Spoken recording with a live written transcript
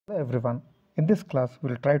Hello everyone. In this class,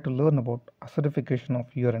 we'll try to learn about acidification of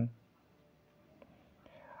urine.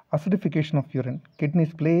 Acidification of urine.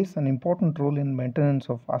 Kidneys plays an important role in maintenance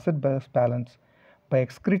of acid-base balance by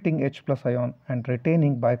excreting H plus ion and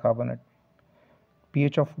retaining bicarbonate.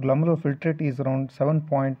 pH of glomerular filtrate is around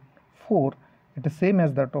 7.4. It is same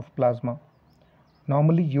as that of plasma.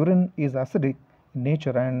 Normally, urine is acidic in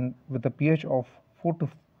nature and with a pH of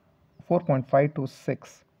 4.5 to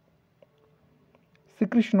 6.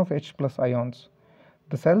 Secretion of H plus ions.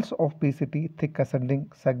 The cells of PCT, thick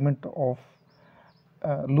ascending segment of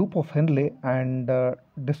loop of Henle and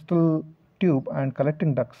distal tube and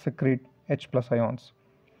collecting duct secrete H plus ions.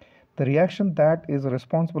 The reaction that is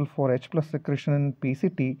responsible for H plus secretion in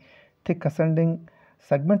PCT, thick ascending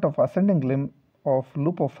segment of ascending limb of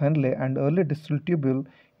loop of Henle and early distal tubule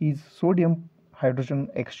is sodium hydrogen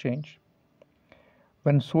exchange.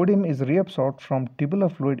 When sodium is reabsorbed from tubular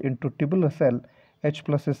fluid into tubular cell, H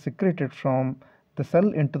plus is secreted from the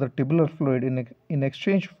cell into the tubular fluid in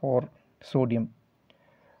exchange for sodium.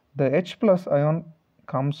 The H plus ion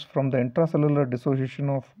comes from the intracellular dissociation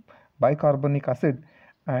of bicarbonic acid,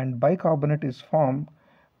 and bicarbonate is formed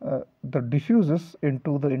that diffuses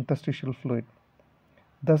into the interstitial fluid.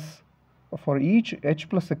 Thus, for each H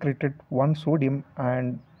plus secreted, one sodium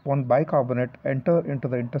and one bicarbonate enter into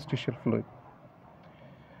the interstitial fluid.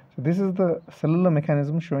 So this is the cellular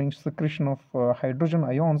mechanism showing secretion of hydrogen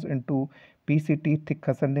ions into PCT, thick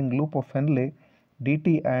ascending loop of Henle,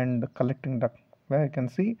 DT and collecting duct, where you can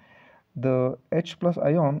see the H plus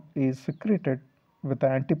ion is secreted with the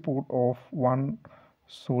antipode of 1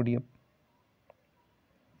 sodium.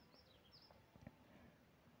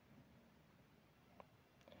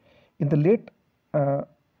 In the late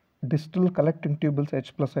distal collecting tubules,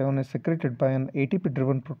 H plus ion is secreted by an ATP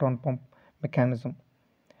driven proton pump mechanism.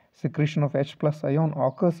 Secretion of H plus ion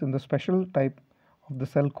occurs in the special type of the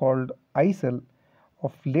cell called I cell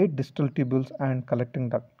of late distal tubules and collecting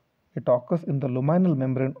duct. It occurs in the luminal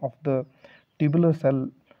membrane of the tubular cell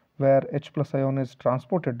where H plus ion is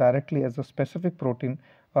transported directly as a specific protein,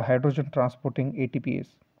 a hydrogen transporting ATPase.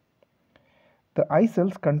 The I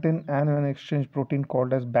cells contain anion exchange protein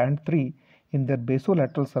called as band 3 in their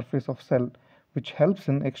basolateral surface of cell, which helps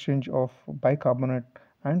in exchange of bicarbonate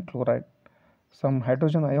and chloride. Some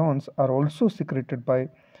hydrogen ions are also secreted by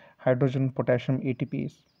hydrogen potassium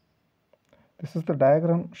ATPase. This is the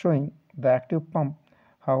diagram showing the active pump,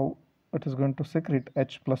 how it is going to secrete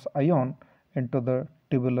H plus ion into the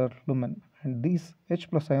tubular lumen. And these H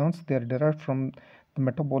plus ions, they are derived from the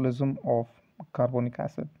metabolism of carbonic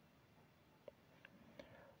acid.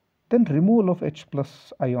 Then removal of H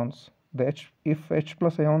plus ions. If H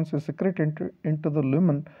plus ions is secreted into the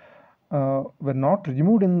lumen, were not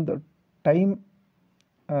removed in the time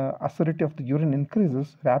acidity of the urine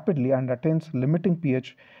increases rapidly and attains limiting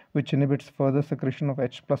pH, which inhibits further secretion of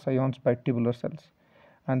H plus ions by tubular cells.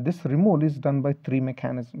 And this removal is done by 3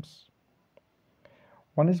 mechanisms.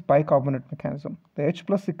 One is bicarbonate mechanism. The H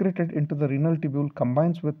plus secreted into the renal tubule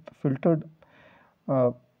combines with filtered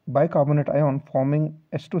bicarbonate ion forming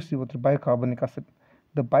H2CO3 bicarbonic acid.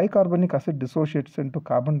 The bicarbonic acid dissociates into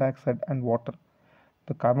carbon dioxide and water.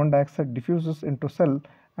 The carbon dioxide diffuses into cell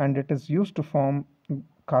and it is used to form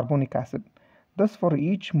carbonic acid. Thus, for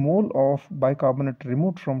each mole of bicarbonate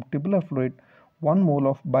removed from tubular fluid, 1 mole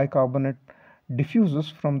of bicarbonate diffuses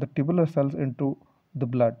from the tubular cells into the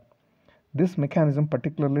blood. This mechanism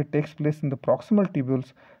particularly takes place in the proximal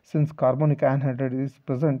tubules since carbonic anhydride is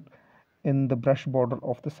present in the brush border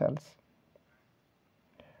of the cells.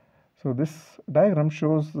 So this diagram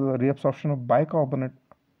shows the reabsorption of bicarbonate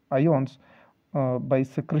ions by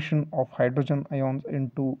secretion of hydrogen ions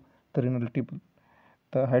into the renal tubule.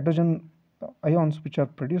 The hydrogen ions which are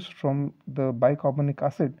produced from the bicarbonic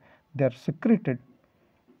acid, they are secreted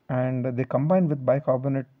and they combine with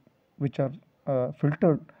bicarbonate which are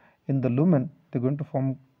filtered in the lumen. They're going to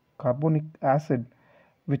form carbonic acid,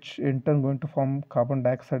 which in turn going to form carbon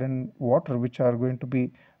dioxide and water, which are going to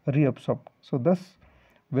be reabsorbed. So thus,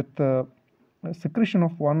 with the secretion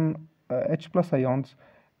of 1 H plus ions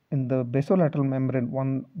in the basolateral membrane,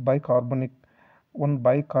 one bicarbonic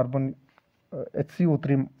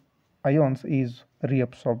HCO3 ions is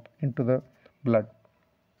reabsorbed into the blood.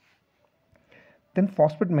 Then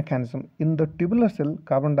phosphate mechanism. In the tubular cell,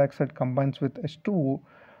 carbon dioxide combines with H2O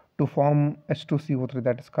to form H2CO3,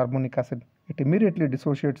 that is carbonic acid. It immediately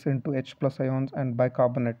dissociates into H plus ions and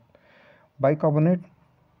bicarbonate. Bicarbonate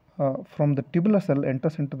from the tubular cell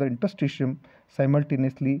enters into the interstitium.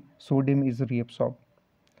 Simultaneously, sodium is reabsorbed.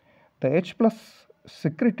 The H plus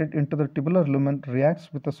secreted into the tubular lumen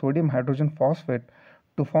reacts with the sodium hydrogen phosphate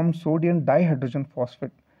to form sodium dihydrogen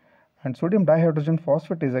phosphate, and sodium dihydrogen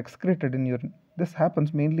phosphate is excreted in urine. This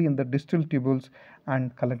happens mainly in the distal tubules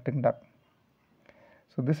and collecting duct.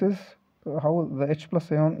 So this is how the H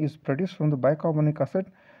plus ion is produced from the bicarbonic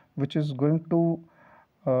acid, which is going to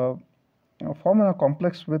uh, form a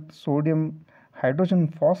complex with sodium hydrogen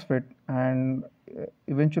phosphate, and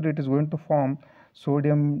eventually it is going to form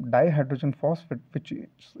sodium dihydrogen phosphate, which is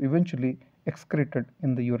eventually excreted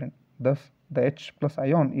in the urine. Thus the H plus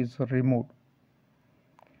ion is removed.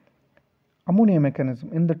 Ammonia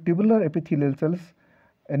mechanism. In the tubular epithelial cells,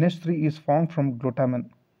 NH3 is formed from glutamine.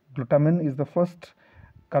 Glutamine is the first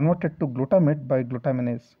converted to glutamate by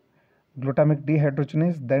glutaminase. Glutamic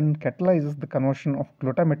dehydrogenase then catalyzes the conversion of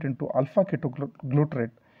glutamate into alpha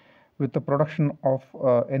ketoglutarate with the production of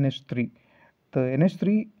NH3. The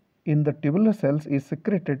NH3 in the tubular cells is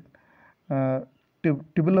secreted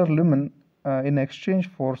tubular lumen in exchange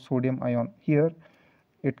for sodium ion. Here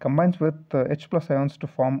it combines with H plus ions to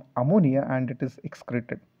form ammonia and it is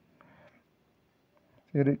excreted.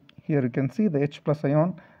 Here you can see the H plus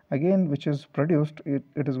ion again, which is produced, it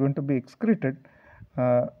is going to be excreted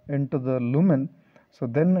into the lumen. So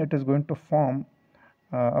then it is going to form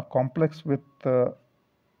a complex with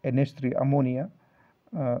NH3 ammonia.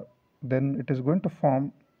 Then it is going to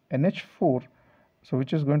form NH4, so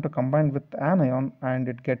which is going to combine with anion and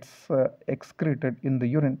it gets excreted in the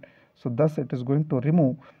urine. So thus it is going to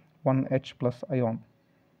remove one H plus ion.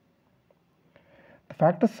 The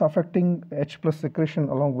factors affecting H plus secretion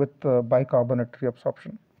along with bicarbonate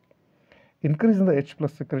reabsorption. Increase in the H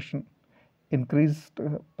plus secretion, increased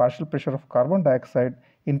partial pressure of carbon dioxide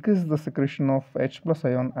increases the secretion of H plus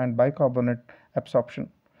ion and bicarbonate absorption.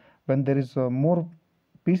 When there is more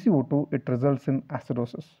PCO2, it results in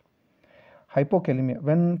acidosis. Hypokalemia.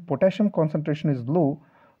 When potassium concentration is low,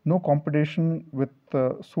 no competition with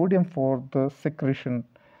sodium for the secretion,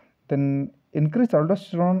 then increased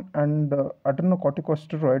aldosterone and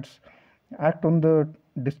adrenocorticosteroids act on the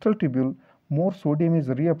distal tubule. More sodium is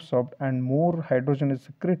reabsorbed and more hydrogen is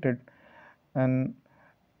secreted, and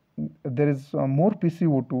there is more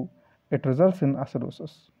PCO2. It results in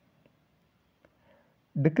acidosis.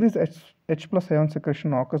 Decreased H plus ion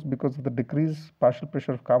secretion occurs because of the decreased partial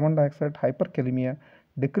pressure of carbon dioxide, hyperkalemia,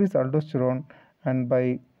 decreased aldosterone, and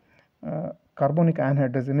by carbonic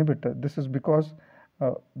anhydrase inhibitor. This is because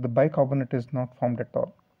the bicarbonate is not formed at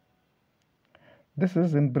all. This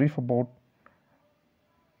is in brief about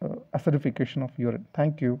acidification of urine.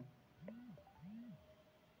 Thank you.